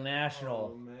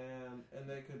 International. Oh man, and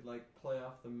they could play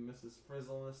off the Mrs.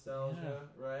 Frizzle nostalgia,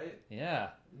 right? Yeah.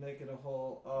 Make it a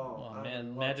whole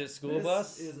man, Magic School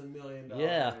Bus is $1 million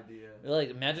idea.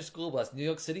 Like Magic School Bus, New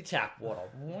York City tap water.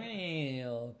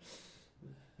 Wow.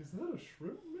 Is that a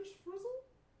shrimp, Miss Frizzle?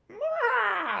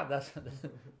 That's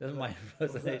my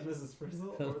impersonation. Was that Mrs.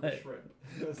 Frizzle or the shrimp?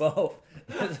 Both.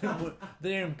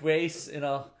 They embrace in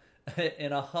a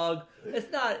hug.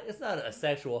 It's not a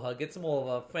sexual hug. It's more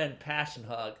of a friend passion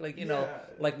hug. Like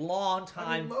long time.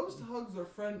 I mean, most hugs are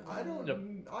friend. I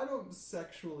don't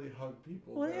sexually hug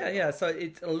people. Well, yeah. So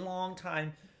it's a long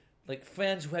time, like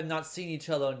friends who have not seen each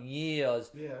other in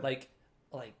years. Yeah. Like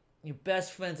your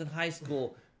best friends in high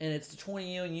school. And it's the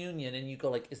 20-year union, and you go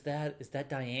like, is that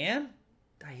Diane?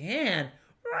 Diane!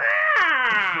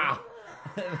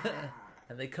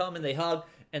 And they come and they hug,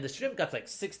 and the shrimp got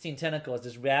 16 tentacles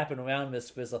just wrapping around Miss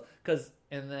Frizzle.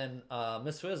 And then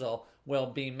Miss Frizzle, well,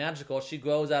 being magical, she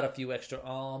grows out a few extra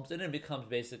arms, and it becomes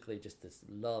basically just this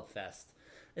love fest.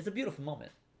 It's a beautiful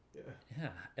moment.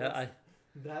 Yeah.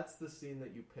 That's the scene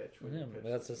that you pitch.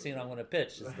 That's the scene I'm going to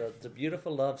pitch. It's the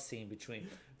beautiful love scene between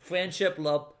friendship,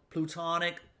 love,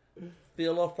 plutonic,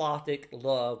 philosophic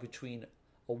love between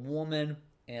a woman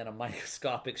and a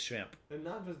microscopic shrimp. And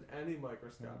not just any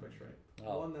microscopic shrimp.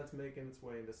 One that's making its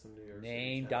way into some New York City.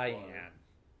 Named Diane.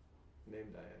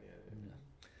 Named Diane, yeah.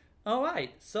 All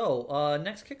right, so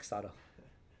next Kickstarter.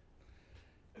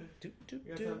 We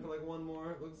got time for one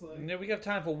more, it looks like. Yeah, we have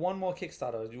time for one more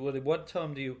Kickstarter. What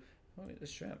term do you... Oh, the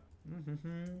shrimp.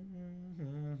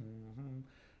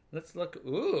 Let's look.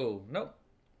 Ooh, nope.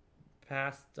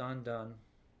 Pass, done.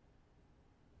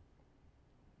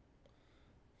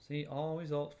 See, all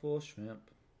results for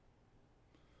shrimp.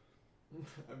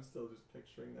 I'm still just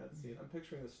picturing that scene. I'm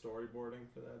picturing the storyboarding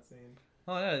for that scene.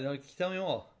 Oh, yeah, no, tell me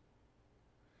more.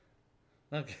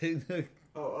 Okay.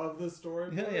 Oh, of the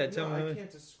storyboard? Yeah, tell no, me. I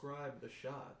can't describe the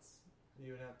shots.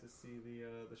 You would have to see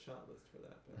the shot list for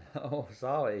that. But. Oh,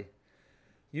 sorry.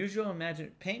 Use your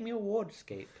imagination. Paint me a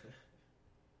wordscape.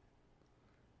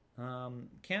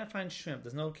 Can't find shrimp.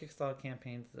 There's no Kickstarter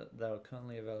campaigns that are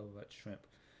currently available at shrimp.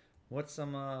 What's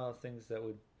some things that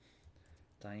would...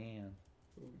 Diane.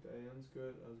 Ooh, Diane's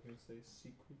good. I was going to say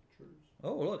sea creatures.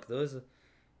 Oh, look. There's a...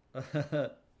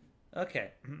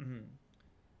 Okay.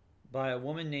 By a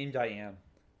woman named Diane.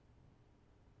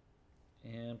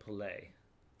 And play.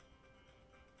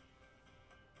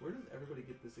 Where does everybody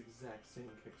get this exact same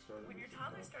Kickstarter? When your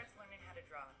toddler starts learning how to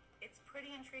draw, it's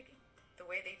pretty intriguing. The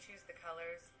way they choose the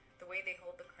colors, the way they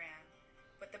hold the crayon.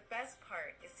 But the best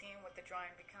part is seeing what the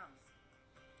drawing becomes.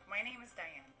 My name is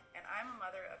Diane, and I'm a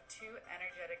mother of 2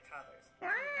 energetic toddlers.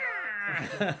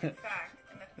 In fact,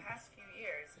 in the past few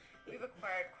years, we've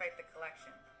acquired quite the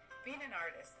collection. Being an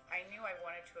artist, I knew I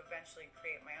wanted to eventually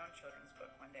create my own children's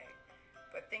book one day.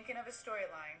 But thinking of a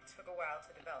storyline took a while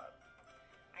to develop.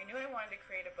 I knew I wanted to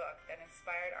create a book that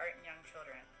inspired art in young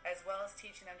children, as well as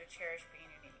teaching them to cherish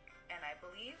being unique. And I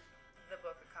believe the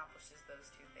book accomplishes those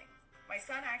 2 things. My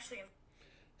son actually...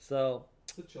 So...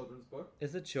 It's a children's book.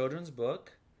 It's a children's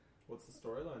book. What's the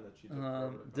storyline that she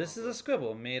took? This is a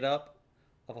scribble made up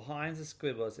of all kinds of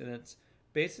scribbles, and it's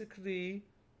basically,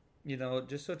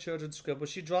 just so children scribble.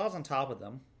 She draws on top of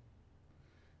them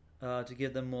to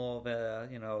give them more of a,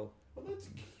 Well, that's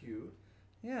cute.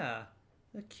 Yeah,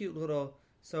 a cute little...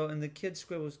 So, and the kids'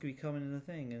 scribbles could be coming in the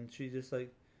thing, and she just,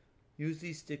 use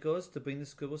these stickers to bring the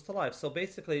scribbles to life. So,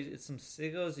 basically, it's some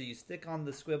stickers that you stick on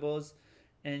the scribbles,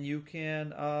 and you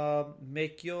can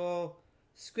make your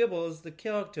scribbles the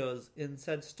characters in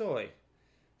said story.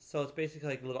 So, it's basically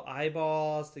like little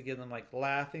eyeballs to give them,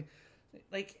 laughing.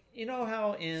 You know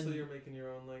how in... So you're making your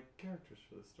own, characters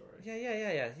for the story.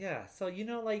 Yeah. So, in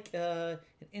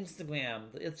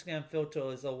Instagram, the Instagram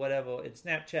filters or whatever, in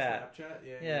Snapchat.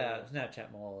 Yeah,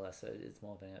 Snapchat more or less. It's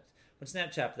more advanced. But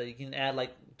Snapchat, that you can add,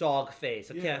 dog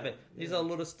face or cat face. These are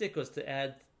little stickers to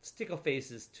add sticker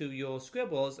faces to your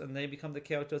scribbles, and they become the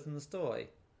characters in the story.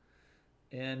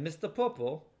 And Mr.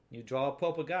 Purple, you draw a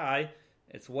purple guy,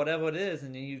 it's whatever it is,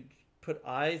 and then you put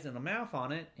eyes and a mouth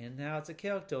on it, and now it's a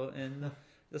character in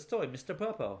the story, Mr.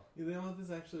 Purple. You know what this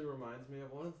actually reminds me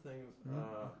of? One of the things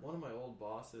one of my old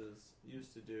bosses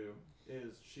used to do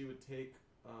is she would take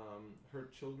her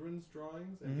children's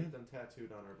drawings and get them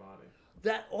tattooed on her body.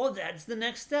 That's the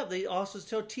next step. They also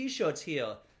sell T-shirts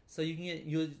here, so you can get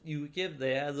you give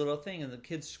that little thing, and the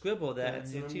kids scribble that.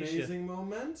 That's in your an T-shirt. amazing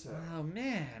memento. Oh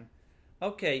man,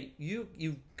 okay, you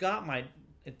got my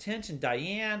attention,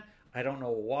 Diane. I don't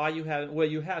know why you haven't. Well,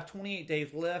 you have 28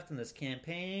 days left in this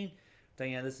campaign.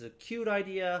 Diane, this is a cute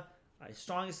idea. I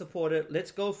strongly support it.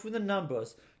 Let's go through the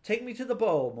numbers. Take me to the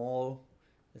bowl, Mo.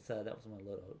 That was my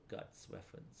little Guts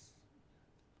reference.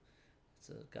 It's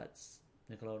a Guts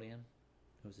Nickelodeon.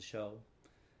 It was a show.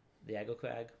 The Aggle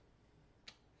Crag.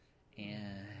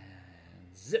 And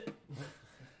zip.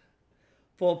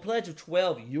 For a pledge of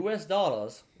 $12 US,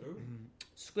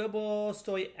 Scribble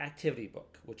Story Activity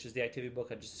Book, which is the activity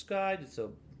book I just described. It's a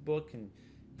book, and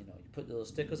you put little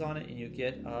stickers on it, and you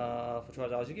get for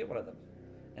 $12 you get one of them.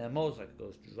 And Mo's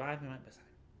goes driving right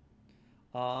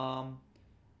beside.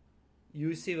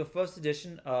 You see the first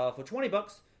edition for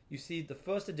 $20. You see the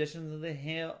first edition of the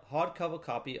hardcover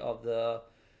copy of the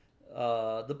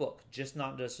book,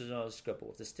 not just a scribble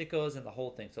with the stickers and the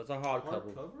whole thing. So it's a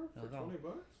hardcover. Hardcover for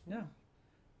 $20? Yeah.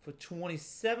 For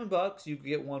 $27, you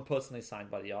get one personally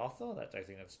signed by the author. I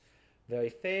think that's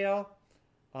very fair.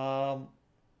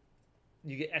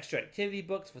 You get extra activity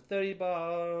books for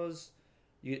 $30.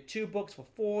 You get 2 books for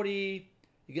 $40.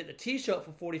 You get the T-shirt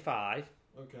for $45.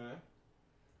 Okay.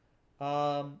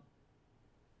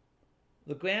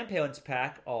 The grandparents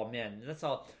pack. Oh man, that's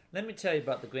all. Let me tell you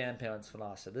about the grandparents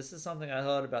philosophy. This is something I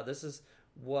heard about. This is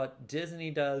what Disney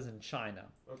does in China.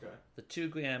 Okay. The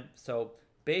 2 So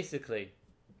basically,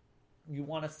 you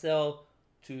want to sell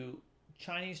to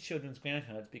Chinese children's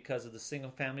grandparents because of the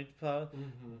single family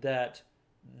that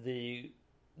the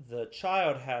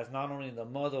child has not only the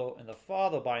mother and the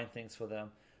father buying things for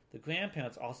them, the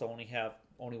grandparents also only have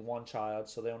one child,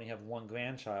 so they only have one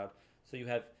grandchild. So you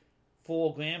have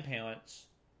 4 grandparents,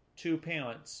 2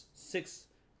 parents, 6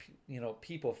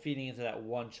 people feeding into that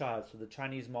one child. So the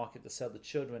Chinese market to sell the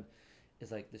children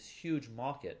is like this huge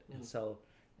market, and so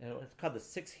it's called the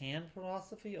 6-hand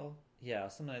philosophy, or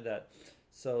something like that.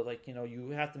 So like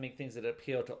you have to make things that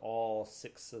appeal to all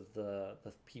 6 of the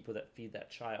people that feed that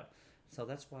child. So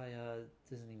that's why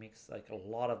Disney makes like a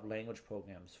lot of language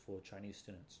programs for Chinese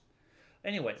students.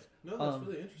 Anyways, no, that's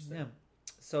really interesting. Yeah.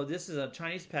 So this is a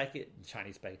Chinese packet.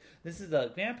 This is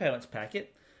a grandparents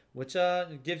packet, which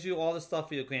gives you all the stuff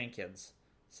for your grandkids.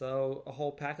 So a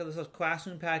whole pack of this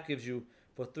classroom pack gives you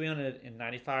for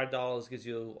 $395. Gives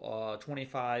you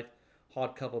 25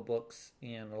 hardcover books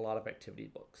and a lot of activity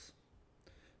books.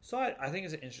 So I think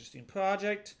it's an interesting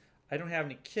project. I don't have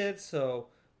any kids, so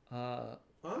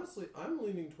honestly, I'm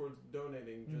leaning towards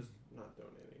donating. Not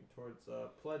donating, towards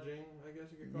pledging. I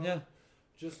guess you could call it.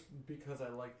 Just because I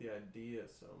like the idea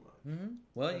so much. Mm-hmm.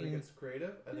 Well, I think it's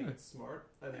creative. I think it's smart.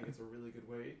 I think it's a really good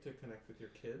way to connect with your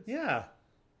kids. Yeah.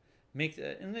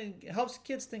 And it helps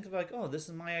kids think of like, oh, this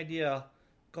is my idea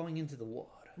going into the world.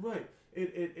 Right.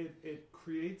 It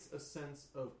creates a sense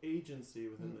of agency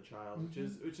within the child,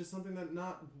 which is something that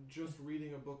not just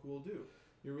reading a book will do.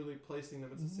 You're really placing them.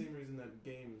 It's the same reason that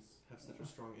games have such a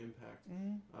strong impact.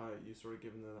 You sort of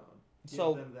give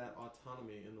them that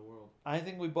autonomy in the world. I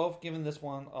think we both given this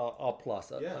one a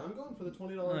plus. Yeah, I'm going for the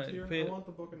 $20 tier. I want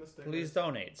the book and the stickers. Please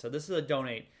donate. So this is a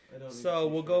donate. So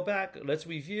we'll go back. Let's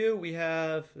review. We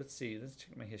have, let's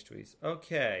check my histories.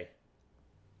 Okay.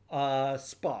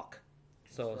 Spock.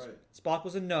 So Spock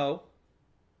was a no.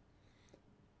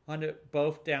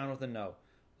 Both down with a no.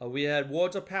 We had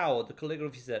Words of Power, the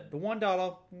calligraphy set. The $1,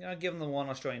 I'll give them the $1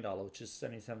 Australian dollar, which is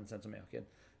 77 cents American.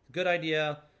 Good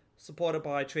idea. Supported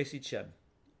by Tracy Chen.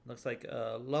 Looks like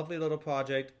a lovely little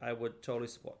project. I would totally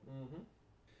support.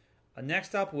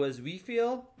 Next up was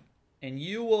Refill, and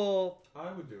you will...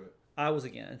 I would do it. I was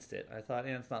against it. I thought,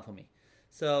 it's not for me.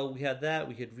 So we had that.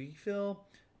 We had Refill.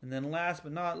 And then last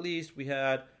but not least, we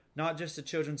had Not Just a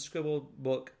Children's Scribble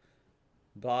Book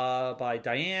by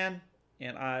Diane,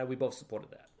 and we both supported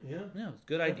that. Yeah, it's a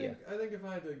good idea. I think if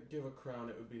I had to give a crown,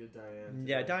 it would be to Diane.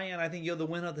 Today. Yeah, Diane, I think you're the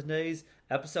winner of today's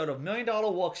episode of $1 Million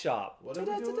Workshop. What are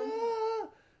we doing?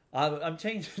 I'm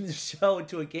changing the show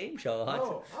to a game show. I'm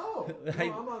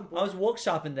on board. I was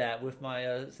workshopping that with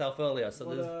myself earlier. So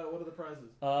what are the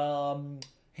prizes?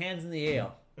 Hands in the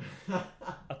air.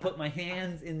 I put my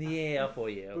hands in the air for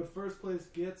you. But first place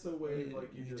gets a wave like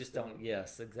you just don't.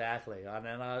 Yes, exactly. And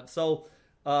then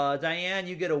Diane,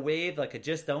 you get a wave like a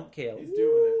just don't care. He's doing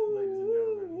it, ladies and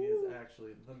gentlemen. He is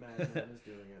actually the madman is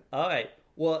doing it. All right.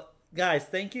 Well, guys,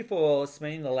 thank you for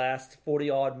spending the last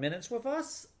 40-odd minutes with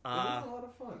us. It was a lot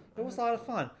of fun. It was a lot of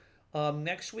fun.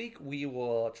 Next week, we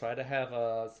will try to have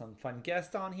some fun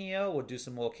guests on here. We'll do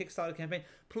some more Kickstarter campaign.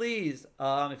 Please,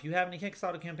 if you have any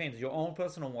Kickstarter campaigns, your own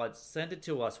personal ones, send it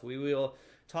to us. We will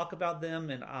talk about them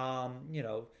and,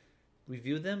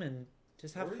 review them and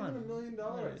just have fun. Even $1 million.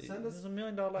 Send us a $1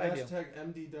 million idea. Hashtag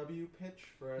MDW pitch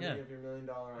for any of your $1 million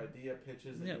idea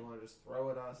pitches that you want to just throw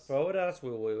at us.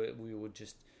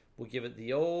 We'll give it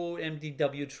the old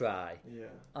MDW try. Yeah.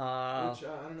 Which,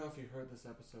 I don't know if you heard this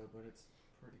episode, but it's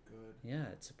pretty good. Yeah,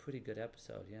 it's a pretty good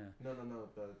episode, yeah. No,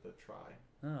 the try.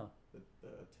 Oh. The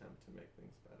attempt to make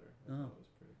things better. I thought it was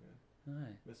pretty good. All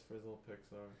right. Miss Frizzle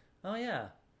picks our... Oh, yeah.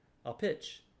 I'll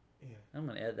pitch. Yeah. I'm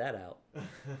going to edit that out.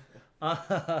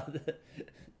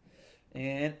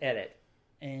 And edit.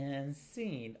 And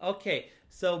scene. Okay,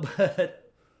 so,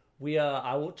 but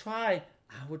I will try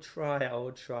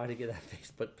to get that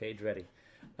Facebook page ready.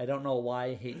 I don't know why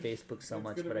I hate Facebook so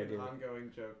much, but I do. It's going to be an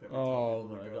ongoing joke that we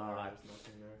my God.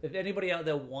 If anybody out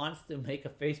there wants to make a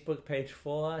Facebook page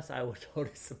for us, I will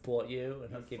totally support you.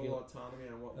 And I'll give you autonomy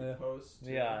on what we post.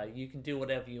 Yeah, you can do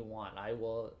whatever you want. I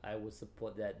will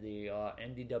support that. The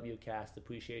MDWcast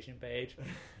appreciation page.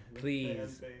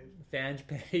 Please. Fans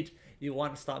page. You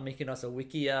want to start making us a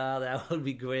wiki? That would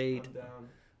be great. I'm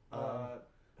down.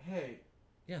 Hey.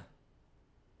 Yeah.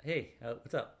 Hey,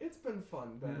 what's up? It's been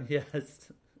fun, Ben.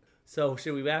 Yes. So,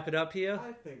 should we wrap it up here?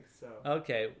 I think so.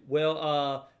 Okay.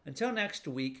 Well, until next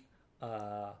week,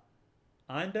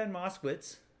 I'm Ben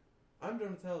Moskowitz. I'm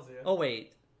Donatel's here. Oh,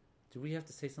 wait. Do we have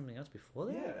to say something else before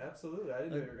that? Yeah, absolutely. I didn't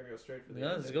know you were going to go straight for the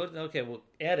end. Let's go. Okay, we'll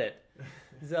edit.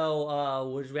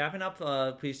 So, we're wrapping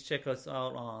up. Please check us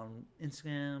out on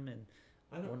Instagram and...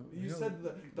 You said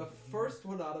the first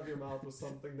one out of your mouth was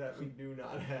something that we do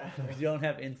not have. We don't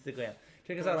have Instagram.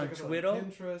 Check us out on Twitter,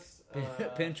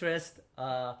 Pinterest,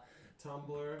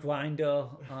 Tumblr, Grindr,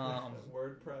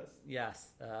 WordPress.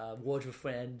 Yes, Words with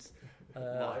Friends,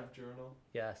 Live Journal.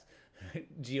 Yes,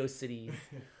 GeoCities.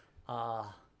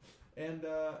 and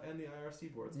the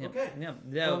IRC boards. Yep. Okay.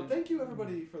 Yeah. Thank you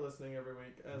everybody for listening every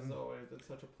week. As always, it's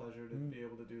such a pleasure to be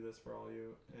able to do this for all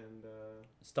you. And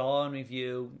Stall and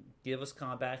review. Give us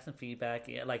comebacks and feedback,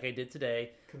 like I did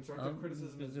today. constructive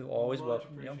criticism is always much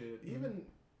welcome. appreciated. Even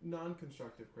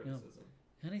non-constructive criticism.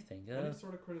 Anything. Any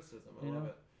sort of criticism. I love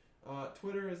it.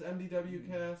 Twitter is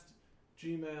MDWcast.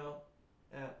 Gmail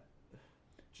at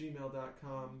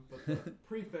gmail.com. But the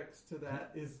prefix to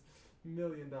that is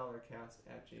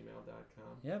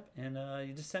 $1,000,000cast@gmail.com. Yep, and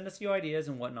you just send us your ideas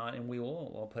and whatnot, and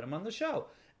we'll put them on the show.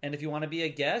 And if you want to be a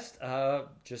guest,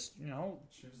 just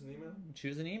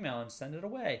choose an email and send it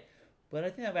away. But I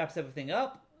think that wraps everything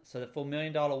up. So the full $1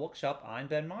 Million Workshop. I'm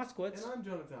Ben Moskowitz, and I'm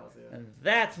Jonah Talzia. and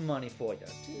that's money for you.